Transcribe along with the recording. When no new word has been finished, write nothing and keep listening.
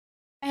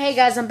Hey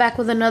guys, I'm back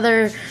with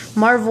another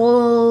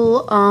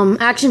Marvel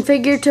action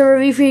figure to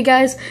review for you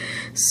guys.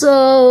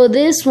 So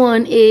this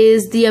one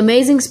is the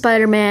Amazing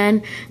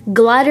Spider-Man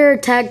Glider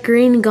Attack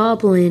Green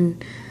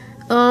Goblin.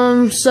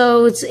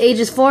 So it's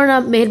ages 4 and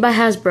up, made by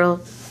Hasbro.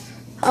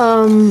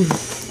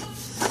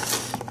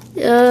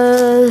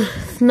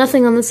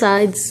 Nothing on the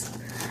sides.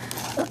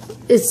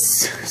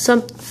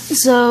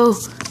 So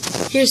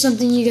here's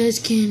something you guys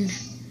can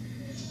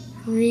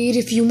read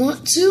if you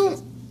want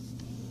to.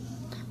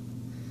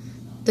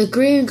 The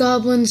Green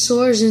Goblin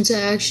soars into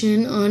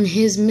action on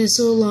his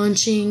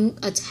missile-launching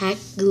attack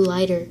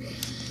glider.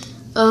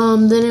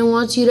 Then it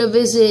wants you to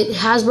visit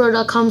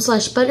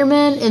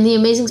hasbro.com/Spiderman and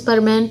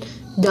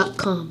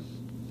theamazingspiderman.com.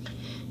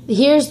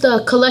 Here's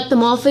the collect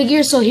them all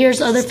figure. So here's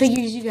other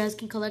figures you guys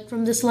can collect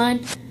from this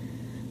line.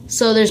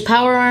 So there's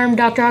Power Arm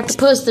Dr.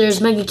 Octopus,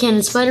 there's Mega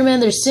Cannon Spider-Man,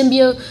 there's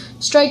Symbiote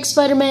Strike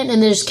Spider-Man,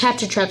 and there's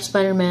Capture Trap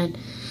Spider-Man.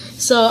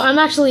 So I'm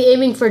actually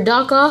aiming for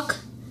Doc Ock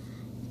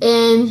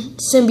and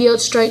Symbiote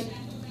Strike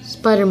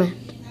Spider-Man.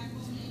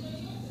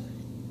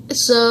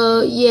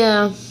 So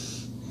yeah,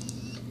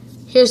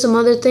 here's some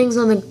other things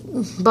on the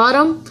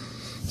bottom.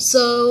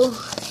 So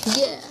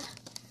yeah,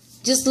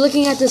 just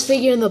looking at this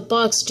figure in the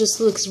box just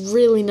looks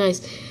really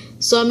nice.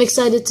 So I'm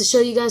excited to show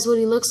you guys what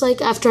he looks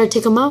like after I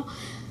take him out,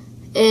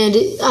 and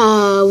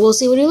we'll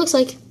see what he looks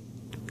like.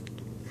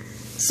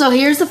 So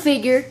here's the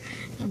figure.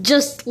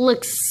 Just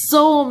looks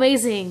so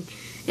amazing,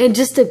 and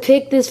just to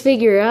pick this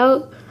figure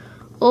out,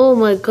 oh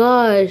my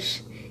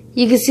gosh.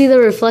 You can see the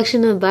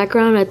reflection in the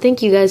background. I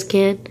think you guys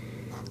can.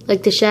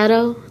 Like the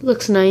shadow.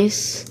 Looks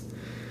nice.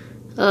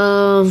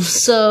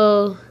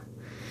 So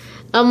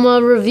I'm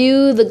going to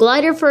review the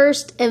glider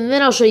first, and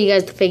then I'll show you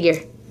guys the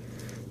figure.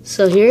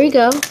 So here you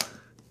go.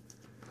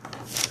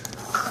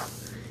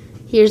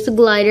 Here's the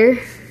glider.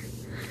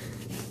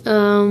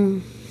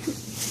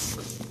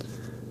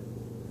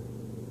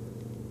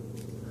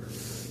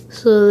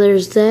 So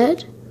there's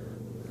that.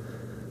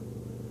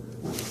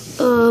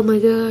 Oh my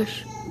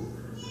gosh.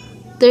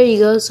 There you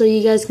go, so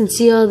you guys can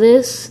see all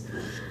this.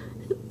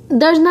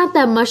 There's not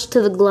that much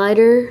to the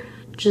glider,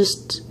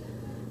 just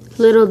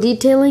little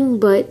detailing,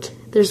 but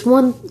there's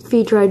one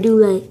feature I do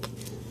like.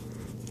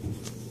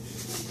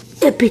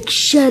 Epic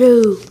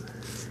shadow.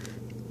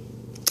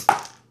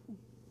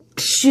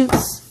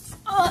 Shoots.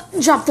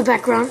 Drop the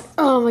background.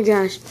 Oh my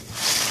gosh.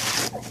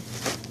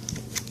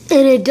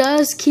 And it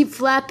does keep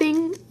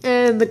flapping,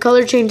 and the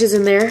color changes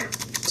in there.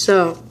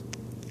 So,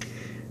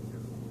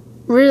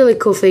 really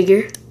cool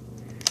figure.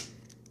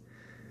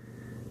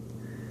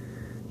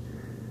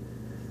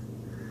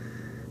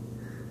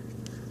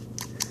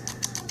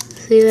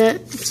 See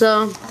that?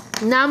 So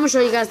now I'm gonna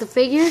show you guys the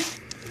figure.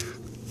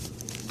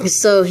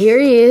 So here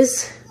he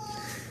is,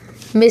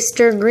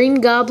 Mr. Green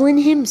Goblin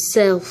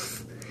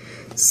himself.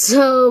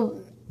 So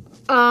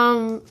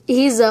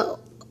he's a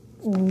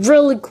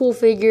really cool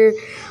figure.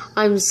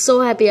 I'm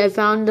so happy I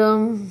found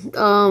him.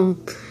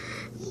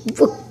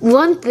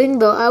 One thing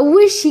though, I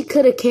wish he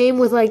could have came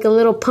with like a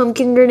little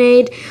pumpkin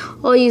grenade.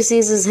 All you see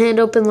is his hand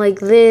open like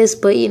this,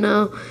 but you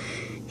know,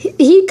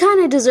 he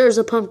kind of deserves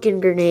a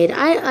pumpkin grenade.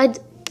 I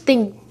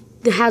think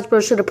the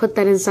Hasbro should have put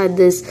that inside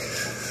this,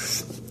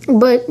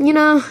 but you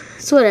know,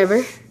 it's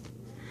whatever.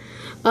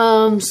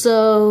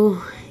 So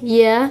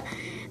yeah,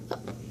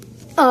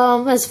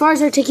 as far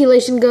as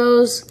articulation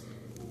goes,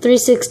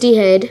 360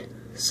 head,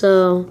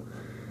 so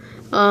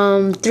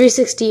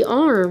 360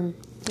 arm,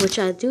 which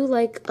I do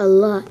like a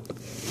lot.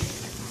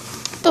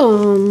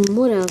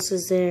 What else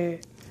is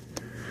there?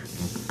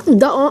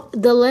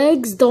 The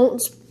legs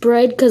don't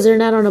spread because they're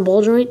not on a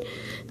ball joint.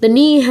 The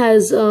knee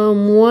has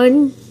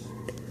one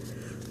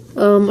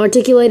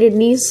articulated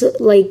knees,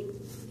 like,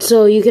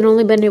 so you can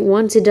only bend it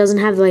once. It doesn't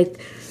have like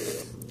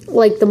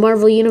the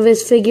Marvel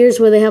Universe figures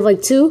where they have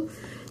like two.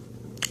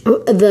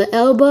 The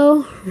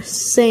elbow,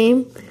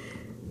 same.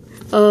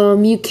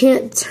 You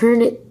can't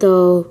turn it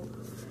though,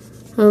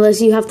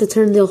 unless you have to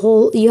turn the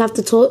whole. You have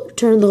to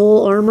turn the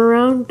whole arm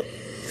around.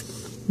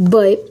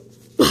 But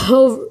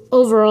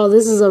overall,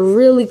 this is a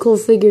really cool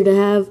figure to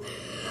have.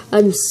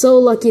 I'm so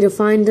lucky to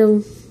find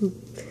him.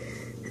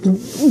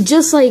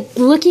 Just like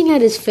looking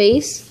at his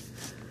face,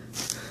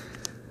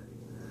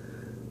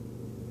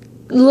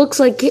 looks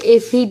like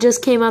if he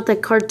just came out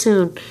that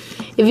cartoon.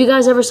 If you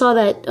guys ever saw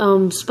that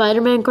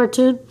Spider-Man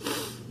cartoon,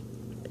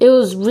 it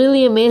was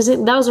really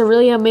amazing. That was a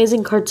really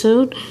amazing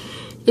cartoon.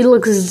 It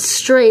looks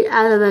straight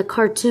out of that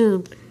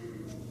cartoon.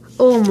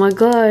 Oh my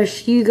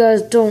gosh, you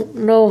guys don't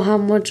know how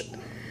much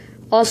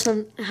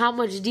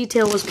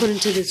detail was put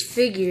into this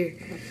figure.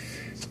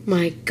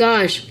 My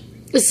gosh.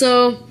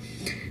 So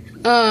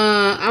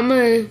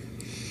I'm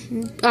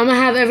gonna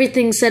have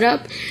everything set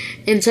up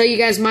and tell you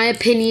guys my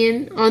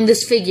opinion on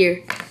this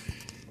figure.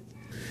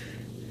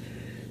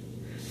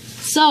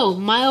 So,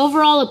 my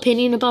overall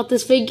opinion about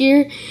this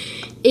figure,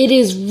 it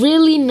is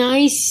really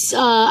nice.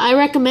 I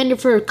recommend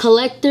it for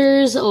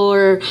collectors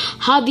or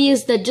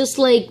hobbyists that just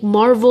like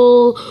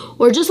Marvel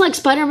or just like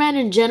Spider-Man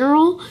in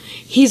general.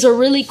 He's a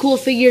really cool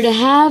figure to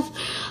have.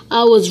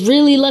 I was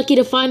really lucky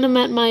to find them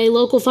at my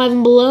local 5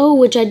 and Below,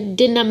 which I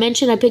did not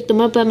mention. I picked them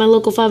up at my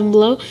local 5 and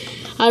Below.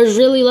 I was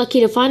really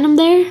lucky to find them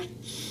there.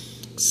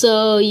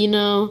 So, you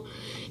know,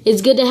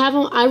 it's good to have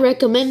them. I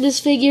recommend this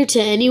figure to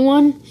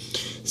anyone.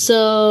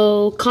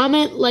 So,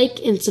 comment, like,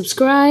 and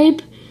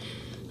subscribe.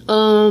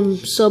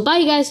 So, bye,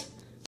 you guys.